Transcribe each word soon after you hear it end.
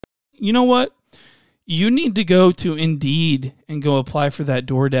You know what? You need to go to Indeed and go apply for that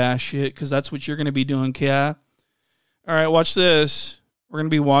DoorDash shit, because that's what you're going to be doing, Kia. All right, watch this. We're going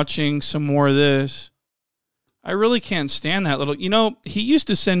to be watching some more of this. I really can't stand that little... You know, he used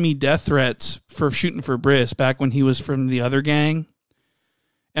to send me death threats for shooting for Briss back when he was from the other gang.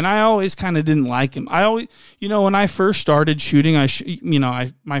 And I always kind of didn't like him. I always... You know, when I first started shooting,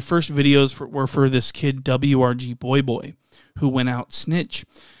 my first videos were for this kid, WRG Boy, who went out snitch.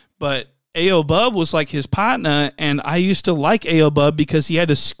 But... A.O. Bub was like his partner, and I used to like A.O. Bub because he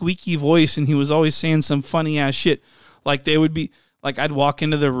had a squeaky voice and he was always saying some funny ass shit. Like they would be like, I'd walk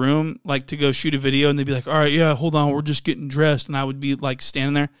into the room like to go shoot a video and they'd be like, all right, yeah, hold on, we're just getting dressed. And I would be like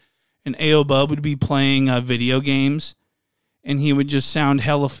standing there and A.O. Bub would be playing video games and he would just sound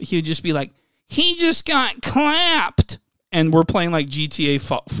hella, he would just be like, he just got clapped. And we're playing like GTA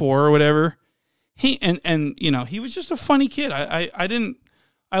 4 or whatever. And you know, he was just a funny kid.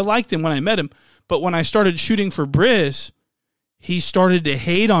 I liked him when I met him, but when I started shooting for Briss, he started to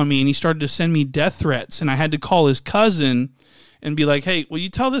hate on me and he started to send me death threats, and I had to call his cousin and be like, hey, will you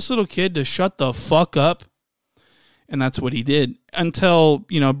tell this little kid to shut the fuck up? And that's what he did until,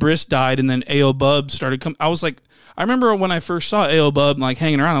 you know, Briss died, and then A.O. Bub started coming. I was like, I remember when I first saw A.O. Bub like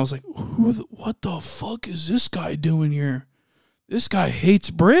hanging around, I was like, what the fuck is this guy doing here? This guy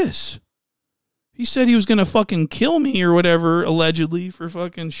hates Briss. He said he was going to fucking kill me or whatever, allegedly, for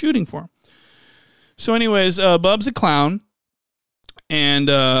fucking shooting for him. So anyways, Bub's a clown, and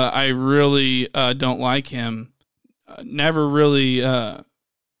I really don't like him. Never really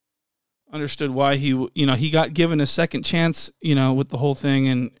understood why he got given a second chance, you know, with the whole thing,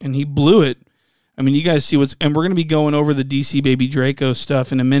 and he blew it. I mean, you guys see and we're going to be going over the DC Baby Draco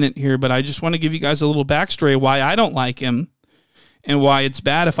stuff in a minute here, but I just want to give you guys a little backstory why I don't like him and why it's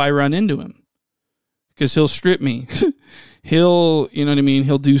bad if I run into him. Because he'll strip me. He'll, you know what I mean?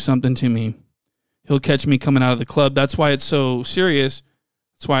 He'll do something to me. He'll catch me coming out of the club. That's why it's so serious.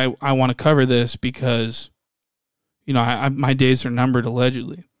 That's why I want to cover this, because, you know, my days are numbered,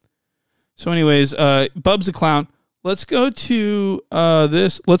 allegedly. So anyways, Bub's a clown. Let's go to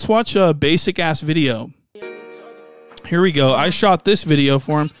this. Let's watch a basic-ass video. Here we go. I shot this video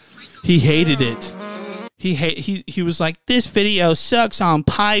for him. He hated it. He was like, this video sucks on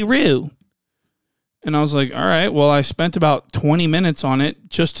Pyru. And I was like, all right, well, I spent about 20 minutes on it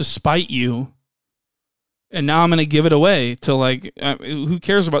just to spite you. And now I'm going to give it away to, like, who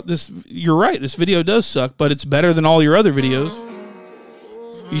cares about this? You're right. This video does suck, but it's better than all your other videos.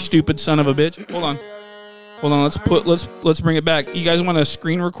 You stupid son of a bitch. Hold on. Hold on. Let's bring it back. You guys want to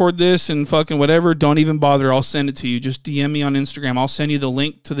screen record this and fucking whatever? Don't even bother. I'll send it to you. Just DM me on Instagram. I'll send you the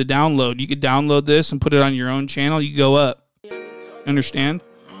link to the download. You could download this and put it on your own channel. You go up. Understand?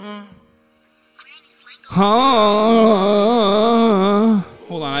 Hold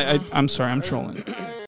on, I'm sorry, I'm trolling.